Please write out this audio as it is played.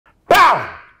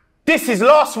This is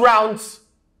last rounds.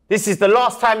 This is the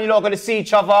last time you're not going to see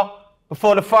each other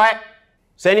before the fight.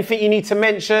 So anything you need to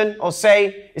mention or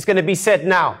say is going to be said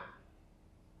now.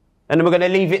 And then we're going to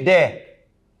leave it there.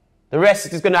 The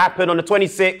rest is going to happen on the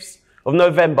 26th of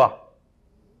November.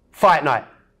 Fight night.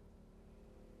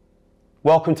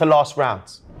 Welcome to last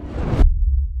rounds.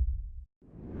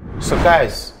 So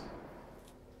guys,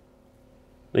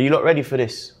 are you lot ready for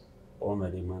this? Born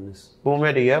ready, man. Born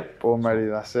ready, yeah? Born ready,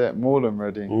 that's it. More than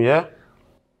ready. Yeah?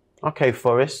 Okay,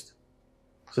 Forrest.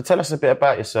 So tell us a bit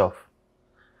about yourself.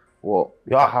 What?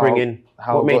 Your upbringing.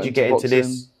 What made you get into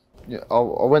this? Yeah, I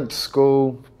went to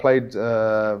school, played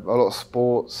a lot of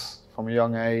sports from a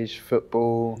young age,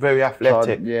 football. Very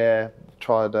athletic. I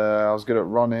was good at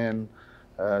running,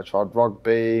 tried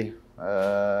rugby,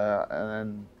 and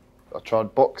then I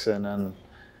tried boxing, and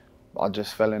I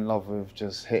just fell in love with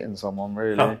just hitting someone,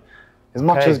 really. As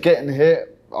much as getting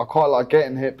hit, I quite like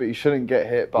getting hit, but you shouldn't get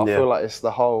hit. But I feel like it's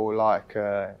the whole,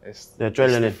 it's the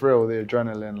adrenaline. It's the thrill, the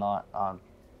adrenaline,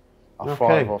 I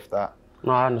thrive off that.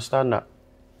 No, I understand that.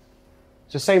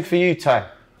 It's the same for you, Ty.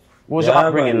 What was your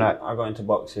upbringing like? I got into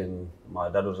boxing. My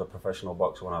dad was a professional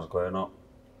boxer when I was growing up,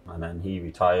 and then he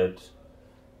retired,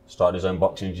 started his own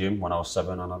boxing gym when I was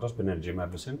 7, and I've just been in the gym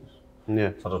ever since.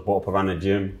 Yeah. So I just brought up around the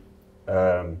gym.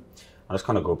 I just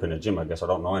kind of grew up in the gym, I guess. I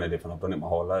don't know any different. I've done it my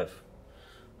whole life.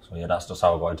 So yeah, that's just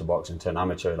how I got into boxing. Turned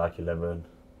amateur at like 11.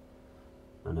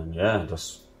 And then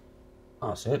that's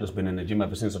it. Just been in the gym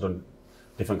ever since. I've done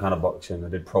different kind of boxing. I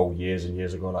did pro years and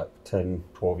years ago, like 10,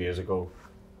 12 years ago.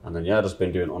 And then I've just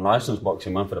been doing unlicensed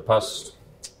boxing, man, for the past,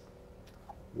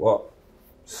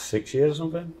 6 years or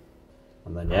something?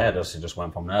 And then it just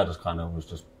went from there. Just kind of was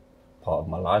just part of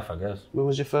my life, I guess. When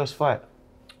was your first fight?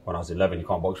 When I was 11, you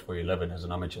can't box for 11 as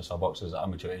an amateur, so I boxed as an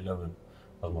amateur at 11.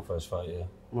 That was my first fight, yeah.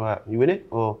 Right, you win it,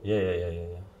 or? Yeah. I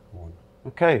won.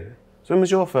 Okay, so when was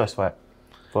your first fight,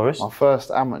 Forrest? My first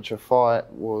amateur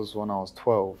fight was when I was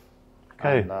 12.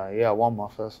 Okay. And, I won my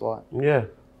first fight. Yeah.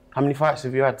 How many fights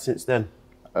have you had since then?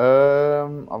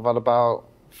 I've had about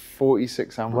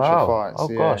 46 amateur fights. Oh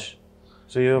gosh.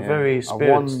 So you're very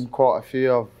experienced. I've won quite a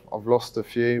few, I've lost a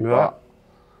few, but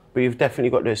you've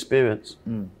definitely got the experience.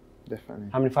 Definitely.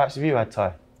 How many fights have you had,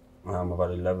 Ty? I've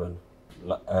had 11.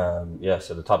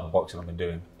 So the type of boxing I've been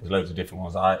doing, there's loads of different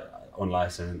ones.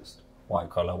 Unlicensed, white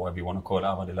collar, whatever you want to call it,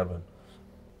 I've had 11.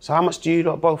 So how much do you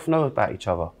lot both know about each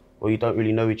other? Or you don't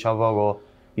really know each other, or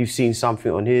you've seen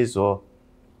something on his, or?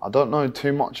 I don't know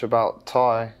too much about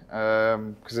Ty,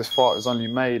 because this fight was only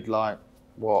made I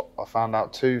found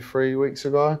out 2-3 weeks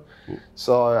ago.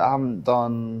 So I haven't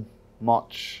done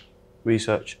much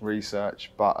research,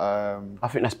 but I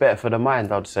think that's better for the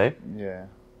mind, I'd say. Yeah,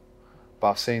 but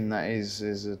I've seen that he's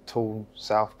a tall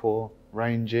southpaw,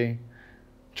 rangy,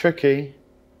 tricky,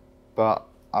 but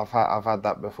I've had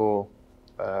that before.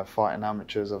 Fighting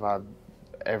amateurs, I've had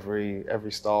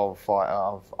every style of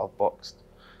fighter I've boxed,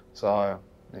 so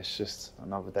it's just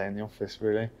another day in the office,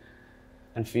 really.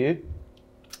 And for you?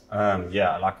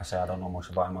 Like I say, I don't know much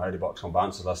about him. I heard he boxed on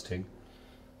Bouncer's last thing.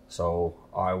 So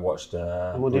I watched...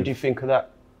 and what did you think of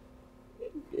that?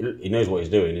 He knows what he's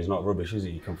doing. He's not rubbish, is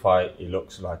he? He can fight. He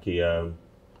looks like he...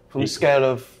 From a scale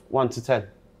of 1 to 10?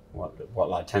 What,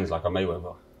 like 10's like a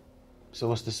Mayweather? So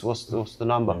what's the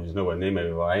number? There's nowhere near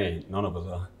Mayweather. I ain't. None of us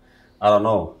are. I don't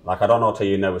know. I don't know till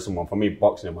you know with someone. For me,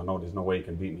 boxing him, I know there's no way he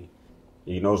can beat me.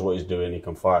 He knows what he's doing. He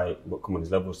can fight. But come on,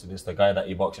 his levels to this. The guy that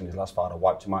he boxed in his last fight, I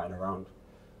wiped him out in a round.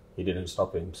 He didn't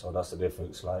stop him, so that's the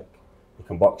difference. He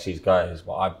can box these guys,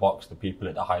 but I box the people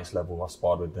at the highest level. I've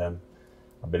sparred with them.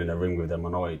 I've been in a ring with them. I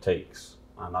know what it takes.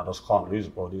 And I just can't lose,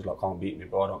 bro. These can't beat me,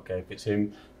 bro. I don't care if it's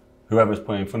him. Whoever's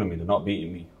playing in front of me, they're not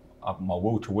beating me. My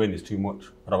will to win is too much.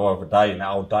 But I'd rather die in there.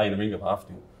 I'll die in the ring if I have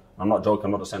to. I'm not joking.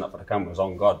 I'm not just saying that for the cameras.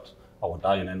 On God, I will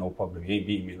die in there, no problem. He ain't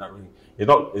beating me in that ring. He's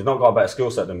not got a better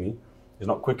skill set than me. He's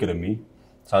not quicker than me.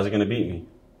 So how's he going to beat me?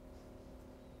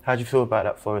 How do you feel about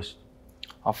that, Forrest?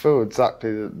 I feel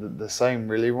exactly the same,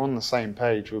 really. We're on the same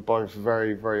page. We're both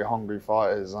very, very hungry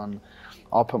fighters, and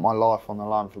I'll put my life on the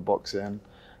line for boxing.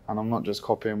 And I'm not just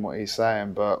copying what he's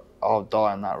saying, but I'll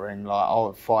die in that ring. I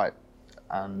would fight,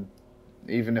 and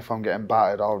even if I'm getting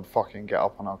battered, I would fucking get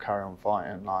up and I'll carry on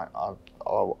fighting. I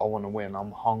want to win.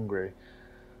 I'm hungry.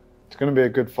 It's going to be a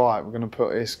good fight.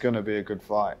 It's going to be a good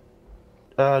fight.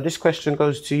 This question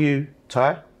goes to you,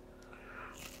 Ty.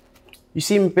 You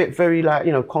seem a bit very,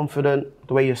 confident,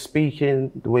 the way you're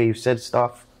speaking, the way you've said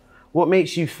stuff. What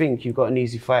makes you think you've got an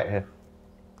easy fight here?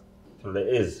 Well, it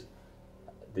is.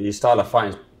 The style of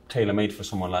fighting is tailor-made for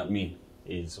someone like me.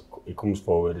 He comes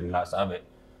forward and he likes to have it.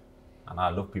 And I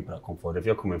love people that come forward. If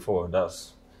you're coming forward,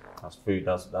 that's food,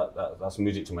 that's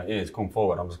music to my ears. Come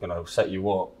forward, I'm just going to set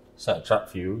you up, set a trap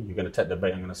for you. You're going to take the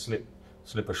bait. I'm going to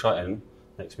slip a shot in.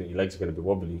 Next minute, your legs are going to be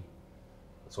wobbly.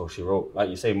 That's all she wrote. Like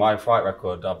you say, my fight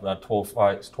record, I've had 12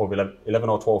 fights, 11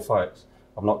 or 12 fights.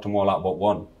 I've knocked them all out but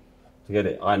one. To get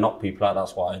it, I knock people out,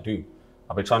 that's what I do.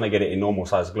 I've been trying to get it in normal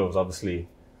size gloves. Obviously,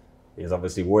 he's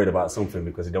obviously worried about something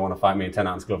because he don't want to fight me in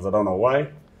 10-ounce gloves. I don't know why.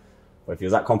 But if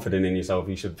you're that confident in yourself,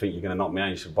 you should think you're going to knock me out.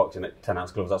 You should box in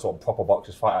 10-ounce gloves. That's what proper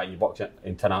boxers fight at. You box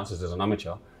in 10 ounces as an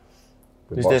amateur.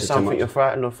 Is there something you're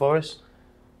frightened of, Forrest?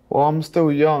 Well, I'm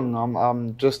still young.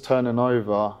 I'm just turning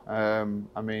over.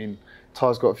 I mean,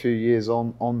 Ty's got a few years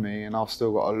on me, and I've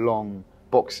still got a long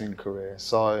boxing career.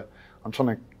 So I'm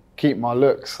trying to keep my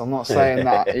looks. I'm not saying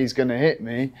that he's going to hit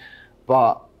me,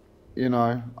 but you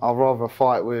know, I'd rather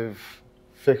fight with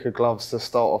thicker gloves to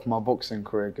start off my boxing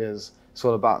career, because it's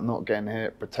all about not getting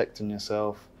hit, protecting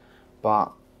yourself.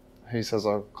 But who says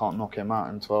I can't knock him out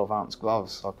in 12-ounce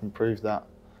gloves? I can prove that.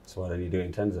 That's why then you do it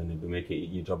in 10s, and it'd make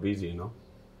your job easier, you know?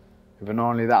 But not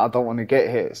only that, I don't want to get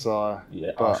hit, so...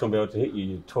 Yeah, I shouldn't be able to hit you.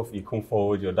 You're tough, you come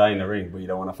forward, you're dying in the ring, but you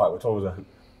don't want to fight with 12s.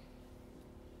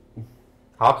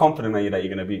 How confident are you that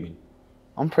you're going to beat me?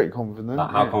 I'm pretty confident. Like,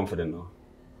 how confident though?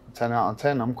 10 out of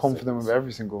 10. I'm confident with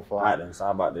every single fight. Alright then, so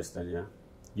how about this then, yeah?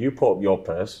 You put up your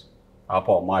purse, I'll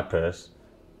put up my purse.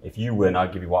 If you win,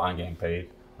 I'll give you what I'm getting paid.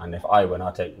 And if I win,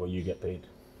 I'll take what you get paid.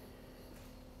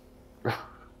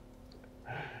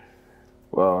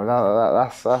 Well,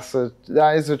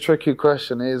 that is a tricky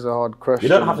question. It is a hard question. You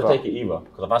don't have to take it either,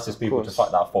 because I've asked these people to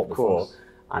fight that I've fought before,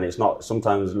 and it's not.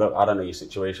 Sometimes, look, I don't know your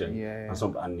situation,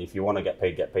 and if you want to get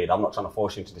paid, get paid. I'm not trying to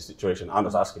force you into this situation. I'm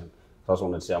just asking. So I just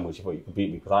wanted to see how much you thought you could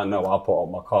beat me, because I know I'll put up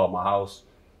my car, my house,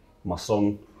 my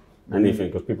son, anything,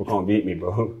 because people can't beat me,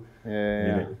 bro.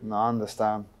 Yeah. No, I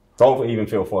understand. Don't even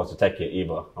feel forced to take it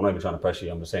either. I'm not even trying to pressure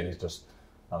you. I'm just saying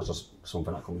that was just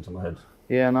something that come into my head.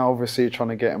 Yeah, no, obviously trying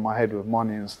to get in my head with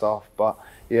money and stuff, but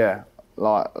yeah,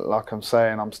 like I'm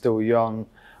saying, I'm still young.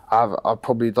 I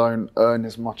probably don't earn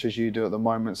as much as you do at the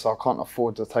moment, so I can't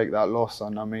afford to take that loss.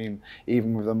 And I mean,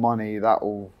 even with the money, that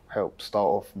will help start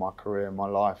off my career and my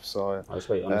life. So,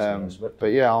 but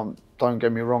yeah, don't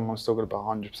get me wrong, I'm still going to put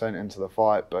 100% into the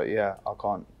fight, but yeah, I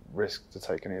can't risk to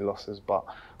take any losses. But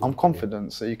I'm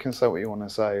confident, so you can say what you want to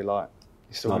say. Like,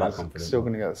 you're still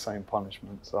going to get the same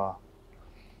punishment. So.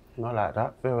 I like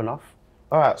that, fair enough.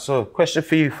 All right, so question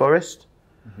for you, Forrest.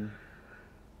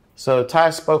 So Ty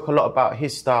spoke a lot about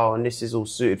his style and this is all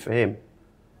suited for him.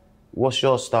 What's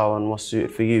your style and what's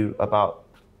suited for you about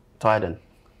Tyden?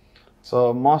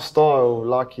 So my style,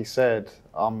 like he said,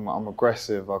 I'm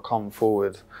aggressive, I come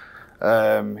forward.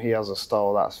 He has a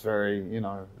style that's very,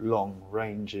 long,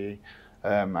 rangy,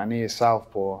 and he is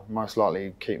southpaw. Most likely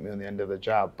he'd keep me on the end of the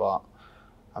jab, but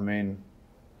I mean,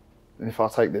 if I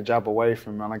take the jab away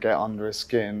from him and I get under his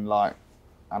skin,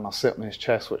 and I sit on his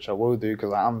chest, which I will do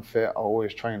because I am fit, I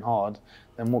always train hard,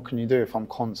 then what can you do if I'm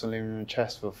constantly in your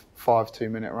chest for 5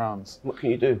 2-minute rounds? What can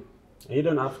you do? You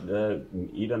don't have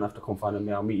to come find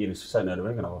me. I'll meet you in the centre of the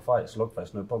ring and have a fight.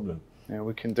 Slugfest, no problem. Yeah,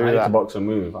 we can do I that. need to box and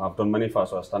move. I've done many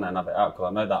fights where I stand there and have it out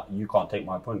because I know that you can't take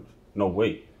my punch. No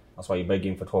way. That's why you're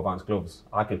begging for 12-ounce gloves.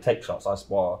 I can take shots. I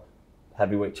spar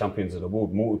heavyweight champions of the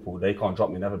world, multiple. They can't drop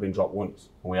me. Never been dropped once.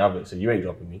 And we have it. So you ain't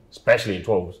dropping me, especially in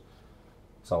 12s.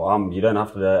 So you don't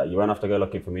have to go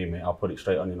looking for me, mate. I'll put it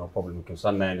straight on you, no problem. We can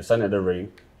stand there in the centre of the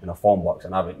ring in a form box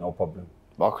and have it, no problem.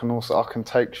 But I can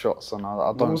take shots and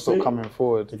I don't stop coming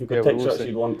forward. If you could take shots,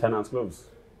 you'd want 10-ounce gloves.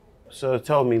 So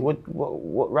tell me,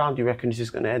 what round do you reckon this is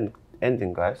going to end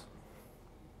in, guys?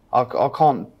 I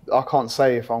can't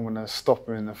say if I'm going to stop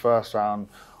him in the first round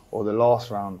or the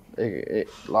last round.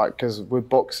 Because with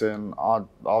boxing, I'll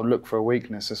look for a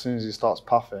weakness. As soon as he starts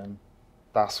puffing,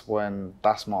 that's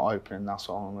my opening. That's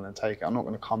what I'm going to take. I'm not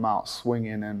going to come out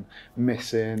swinging and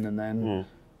missing, and then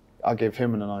I give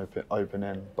him an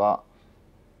opening. But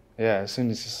yeah, as soon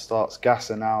as he starts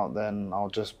gassing out, then I'll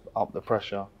just up the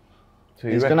pressure. So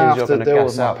he's going to have to deal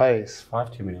with my pace.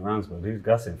 5 2-minute rounds, bro. He's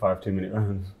gassing 5 2-minute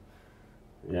rounds.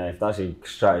 Yeah, if that's your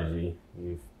strategy,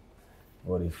 you've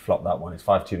already flopped that one. It's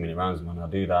 5 2-minute rounds, man. I'll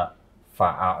do that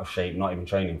fat, out of shape, not even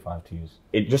training 5 2s.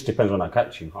 It just depends when I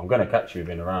catch you. I'm going to catch you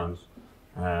within the rounds.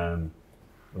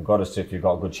 Regardless if you've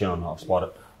got a good chin or not. I've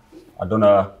spotted. I done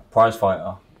a prize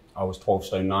fighter. I was 12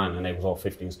 stone 9 and they was all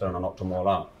 15 stone. I knocked them all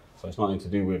out. So it's nothing to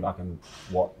do with I can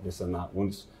what this and that.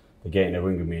 Once they get in the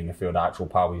ring with me and they feel the actual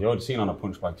power. You've already seen on a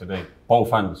punch bag today.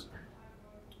 Both hands.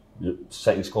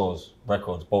 Setting scores,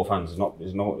 records, both hands.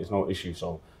 It's no issue.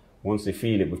 So once they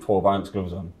feel it with 12-ounce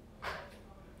gloves on.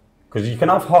 Because you can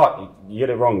have heart, you get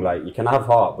it wrong. Like you can have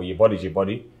heart, but your body's your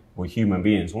body. We're human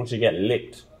beings. Once you get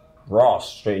licked, raw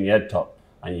straight in your head top,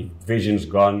 and your vision's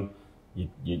gone,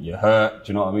 you're hurt.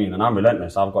 Do you know what I mean? And I'm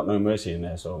relentless. I've got no mercy in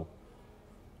there. So,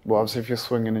 Well, obviously, if you're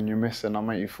swinging and you're missing, I'll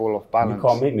make you fall off balance. you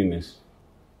can't make me miss.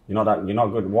 You're not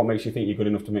good. What makes you think you're good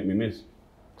enough to make me miss?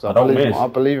 So I don't miss. I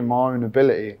believe in my own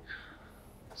ability.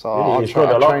 So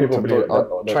Really?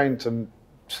 I train to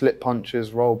slip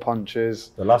punches, roll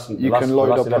punches. The last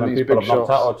 11 people I've knocked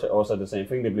out all said the same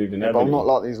thing. They believed in their But I'm ability.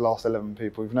 not like these last 11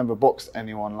 people. We've never boxed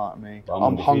anyone like me. But I'm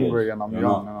undefeated. hungry and I'm You're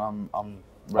young not. and I'm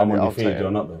I'm ready. undefeated.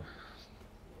 You're not though.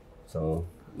 So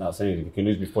that's saying you can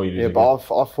lose before you lose. Yeah, again.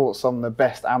 but I've fought some of the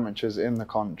best amateurs in the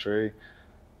country.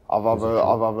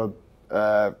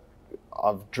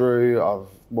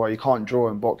 Well, you can't draw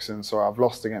in boxing, so I've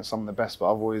lost against some of the best,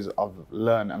 but I've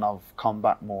learned and I've come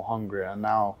back more hungry, and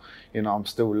now, you know, I'm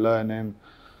still learning.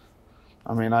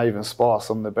 I mean, I even spar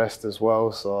some of the best as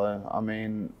well, so I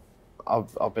mean,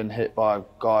 I've been hit by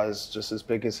guys just as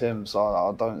big as him, so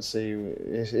I don't see,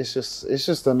 it's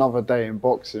just another day in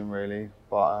boxing really,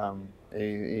 but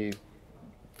he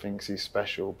thinks he's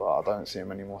special, but I don't see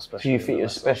him any more special. Do you think you're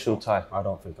special, Ty? I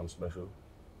don't think I'm special.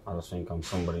 I just think I'm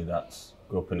somebody that's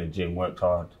grew up in the gym, worked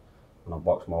hard, and I've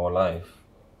boxed my whole life,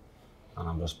 and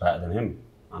I'm just better than him,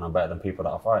 and I'm better than people that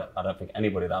I fight. I don't think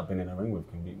anybody that I've been in a ring with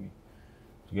can beat me.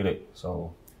 Do you get it?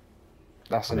 So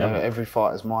that's in every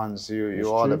fighter's minds.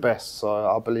 You are the best, so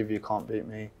I believe you can't beat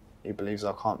me. He believes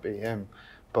I can't beat him,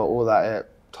 but all that it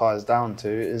ties down to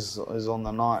is on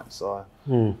the night. So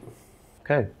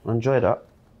Okay, I enjoy that.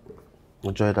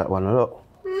 Enjoyed that one a lot.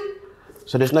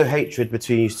 So there's no hatred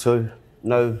between you two.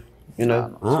 No, you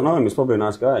know. I don't know him. He's probably a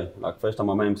nice guy. Like first time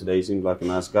I met him today, he seemed like a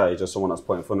nice guy. He's just someone that's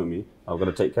put in front of me. I've got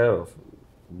to take care of.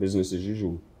 Business as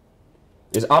usual.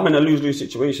 I'm in a lose-lose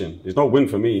situation. There's no win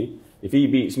for me. If he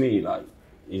beats me, like,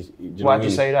 Why'd you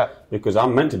say that? Because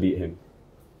I'm meant to beat him.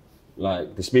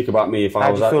 Like they speak about me.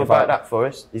 How do you feel about that,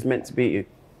 Forrest? He's meant to beat you.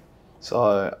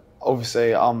 So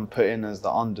obviously I'm put in as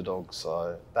the underdog,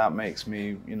 so that makes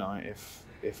me, you know,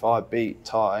 if I beat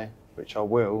Ty, which I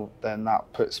will, then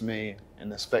that puts me in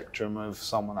the spectrum of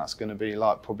someone that's going to be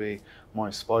like probably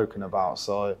most spoken about.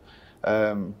 So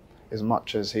as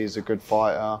much as he's a good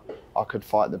fighter, I could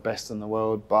fight the best in the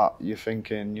world, but you're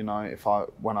thinking, you know,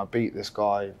 when I beat this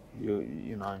guy,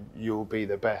 you know, you'll be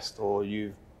the best, or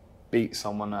you've beat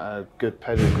someone at a good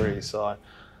pedigree. So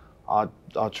I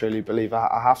truly believe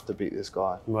I have to beat this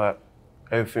guy. Right.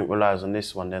 Everything relies on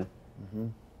this one then.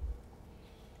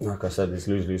 Like I said, it's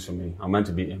lose-lose for me. I'm meant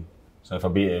to beat him. So if I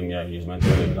beat him, yeah, he's meant to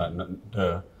win. Like,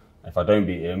 duh. If I don't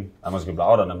beat him, I must be like,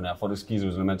 hold on a minute, I thought this geezer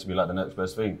was meant to be like the next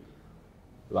best thing.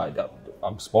 Like,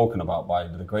 I'm spoken about by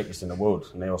the greatest in the world.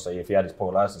 And they all say if he had his pro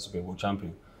license, he'd be a world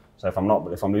champion. So if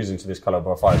I'm losing to this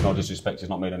caliber of fighter, it's no disrespect, he's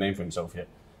not made a name for himself yet.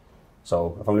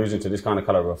 So if I'm losing to this kind of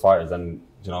caliber of fighters, then, do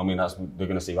you know what I mean? They're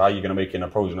going to see, how are you going to make it in a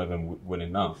pro, you're not even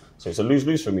winning now. So it's a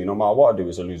lose-lose for me. No matter what I do,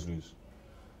 it's a lose-lose.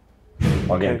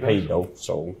 I'm getting paid though,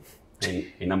 so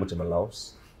ain't that much of a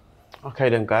loss. Okay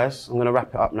then, guys, I'm going to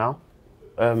wrap it up now.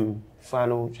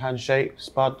 Final handshake,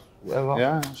 spud, whatever.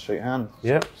 Yeah, shake hands.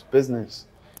 Yeah. It's business.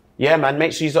 Yeah, man,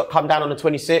 make sure you come down on the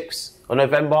 26th of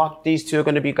November. These two are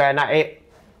going to be going at it.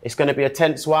 It's going to be a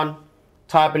tense one.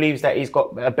 Ty believes that he's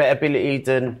got a better ability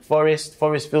than Forrest.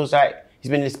 Forrest feels like he's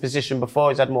been in this position before.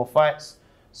 He's had more fights.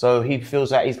 So he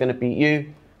feels like he's going to beat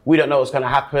you. We don't know what's going to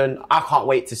happen. I can't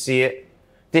wait to see it.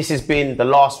 This has been the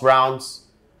last rounds.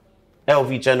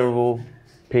 LV General.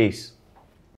 Peace.